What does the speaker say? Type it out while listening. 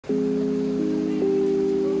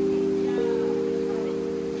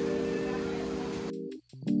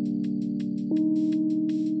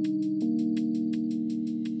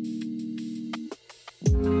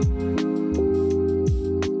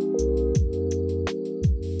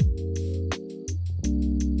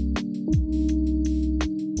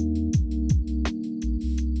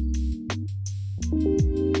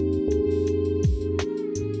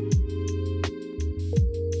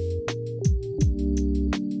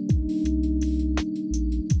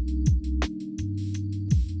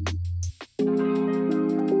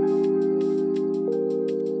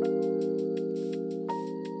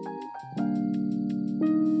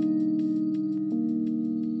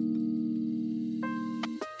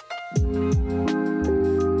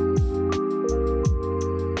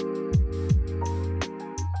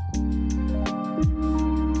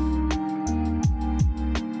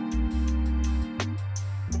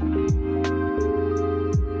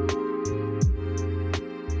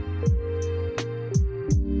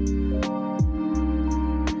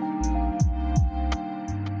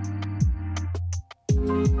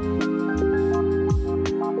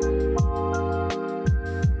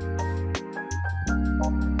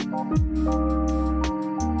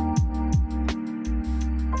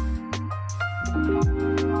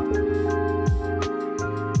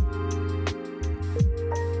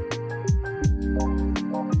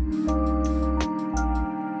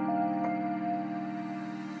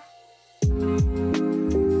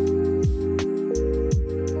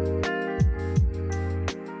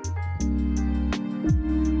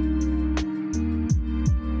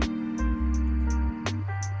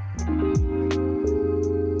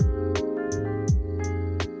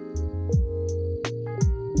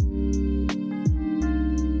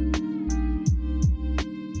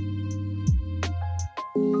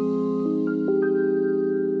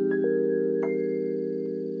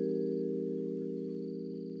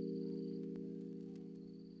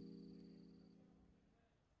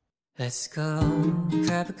Let's go,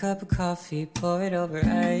 grab a cup of coffee, pour it over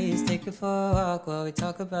ice, take it for a walk while we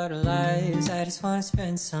talk about our lives. I just wanna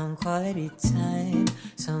spend some quality time,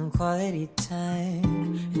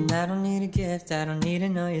 and I don't need a gift, I don't need to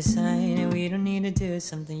know your sign, and we don't need to do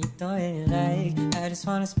something you don't really like. I just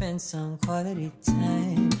wanna spend some quality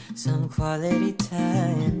time,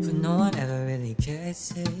 but no one ever really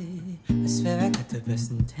gets it. I swear I got the best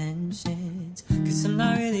intentions, cause I'm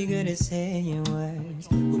not really good at saying words,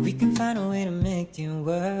 but we can find a way to make it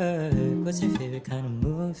work. What's your favorite kind of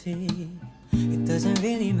movie? It doesn't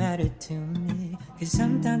really matter to me, cause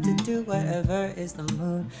I'm down to do whatever is the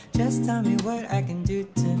mood. Just tell me what I can do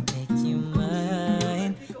to make you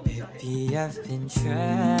mine. Baby, I've been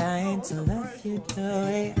trying to love you the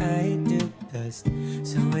way I do best,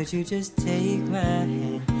 so would you just take my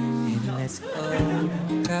hand and let's go.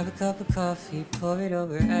 Grab a cup of coffee, pour it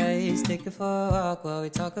over ice, take it for a walk while we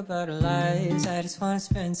talk about our lives. I just wanna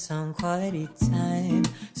spend some quality time,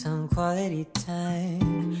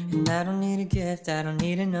 and I don't need a gift, I don't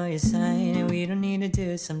need to know your sign, and we don't need to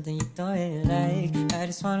do something you don't really like. I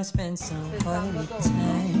just wanna spend some quality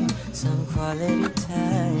time.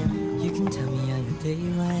 You can tell me how your day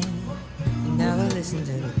went, and I will listen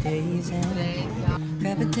to the days end.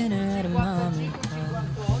 Grab a dinner at a mom and pop,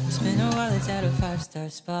 spend our wallets at a 5-star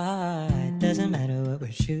spot. Doesn't matter what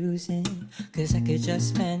we're choosing, cause I could just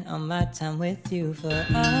spend all my time with you for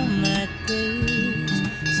all my days.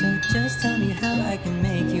 So just tell me how I can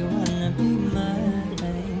make you wanna be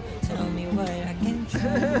mine. Tell me what I can try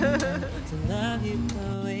to love you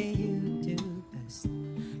the way you do best.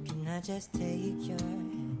 Can I just take your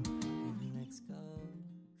hand and let's go.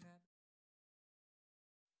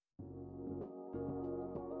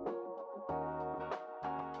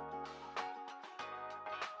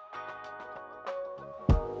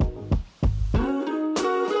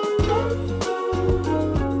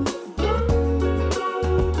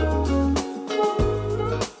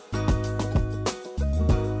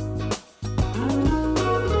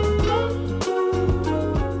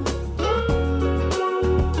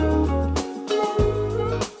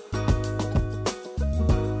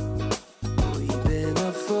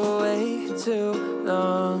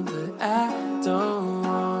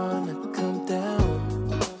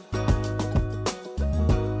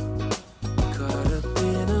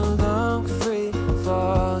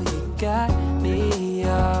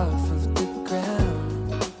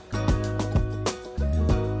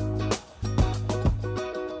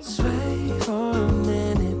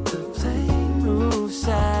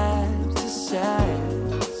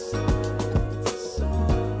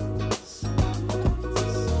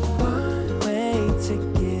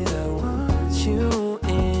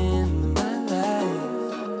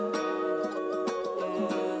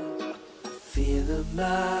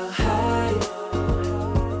 mile high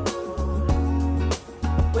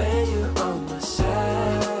when you're on my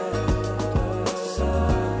side,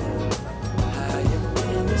 high up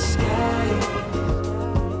in the sky,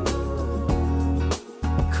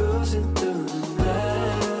 cruising through the night.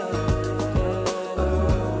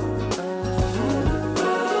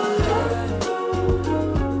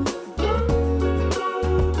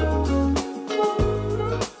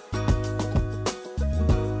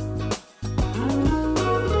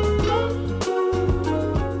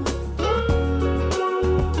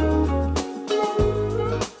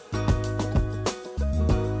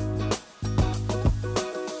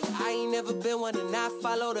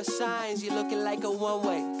 Follow the signs, you're looking like a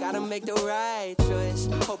one-way. Gotta make the right choice.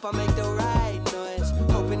 Hope I make the right noise.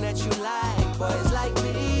 Hoping that you like boys like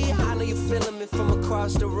me. I know you're feeling me from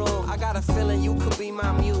across the room. I got a feeling you could be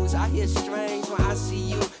my muse. I hear strange when I see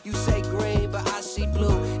you. You say green, but I see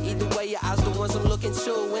blue. Either way, your eyes the ones I'm looking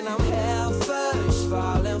to. When I'm hell first,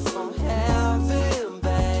 falling from heaven,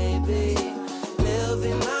 baby.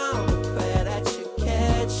 Living on the prayer that you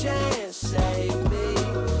catch and save me.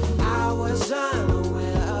 I was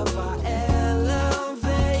unaware of our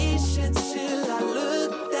elevation till I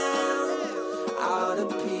looked down. All the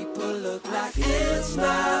people look like it's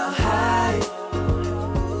mile high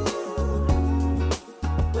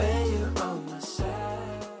when you're on my side.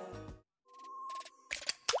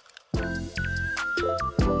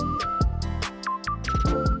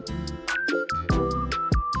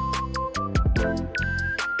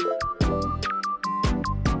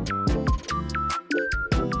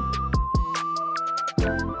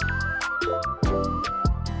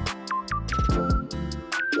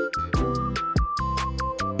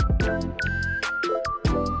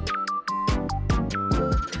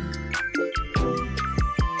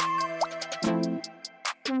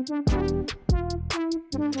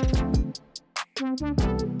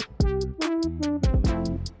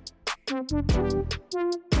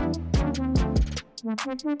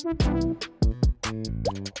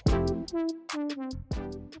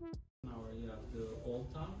 Now you have the old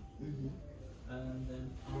town, and then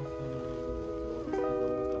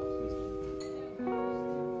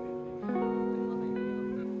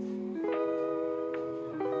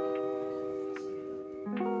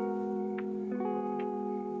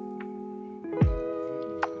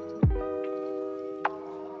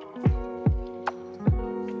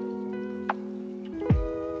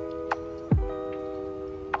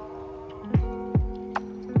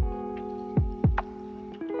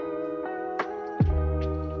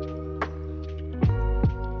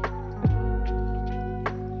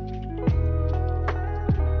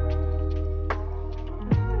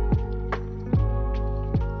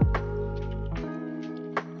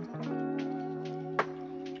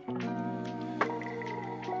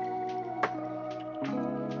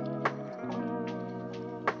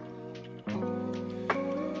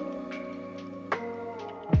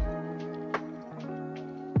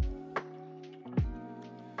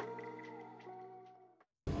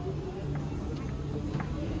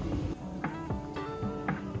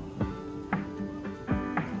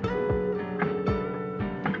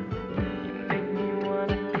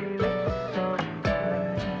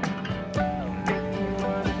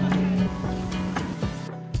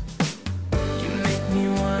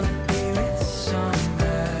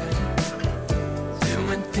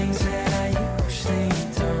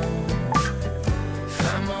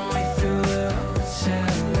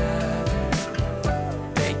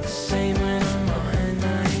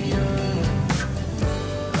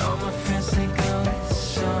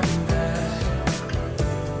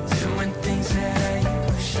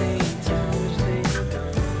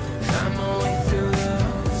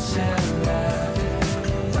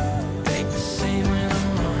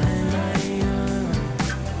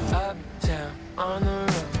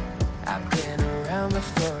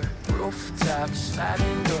also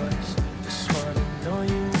sliding doors. Just wanna know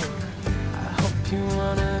you more. I hope you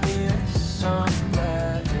wanna be with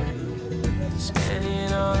somebody.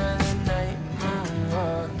 Spending all of the night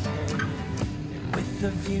moonwalking, and with the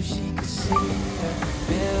view she could see the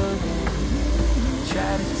building.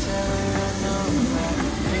 Try to tell her I know how to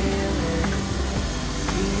feel it.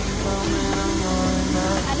 Keep foaming, I'm on my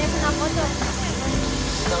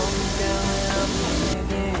slow me down when I'm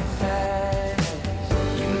living fast.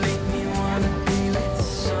 You make me wanna be with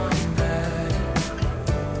somebody,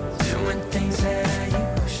 doing things that I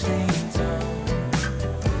usually don't.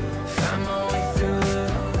 Find my way through the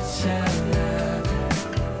hotel lobby,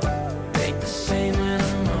 make the same when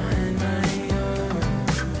I'm on my own.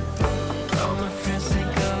 All my friends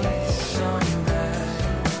think I'll be somebody,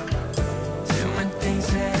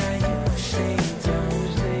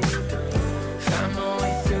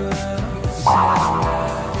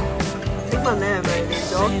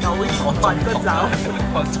 玩個走，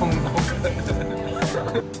我衝動。